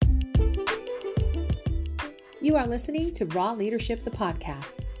You are listening to Raw Leadership, the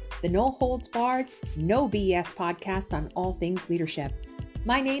podcast, the no holds barred, no BS podcast on all things leadership.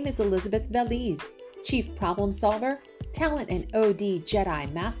 My name is Elizabeth Veliz, Chief Problem Solver, Talent and OD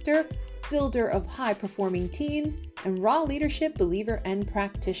Jedi Master, builder of high-performing teams, and raw leadership believer and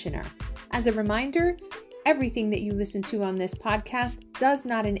practitioner. As a reminder, everything that you listen to on this podcast does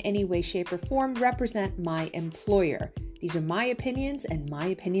not in any way, shape, or form represent my employer. These are my opinions and my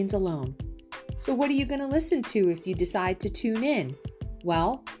opinions alone. So what are you going to listen to if you decide to tune in?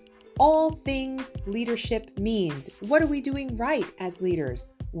 Well, all things leadership means. What are we doing right as leaders?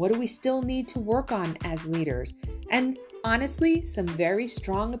 What do we still need to work on as leaders? And honestly, some very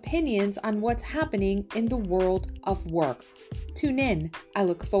strong opinions on what's happening in the world of work. Tune in. I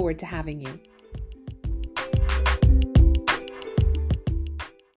look forward to having you.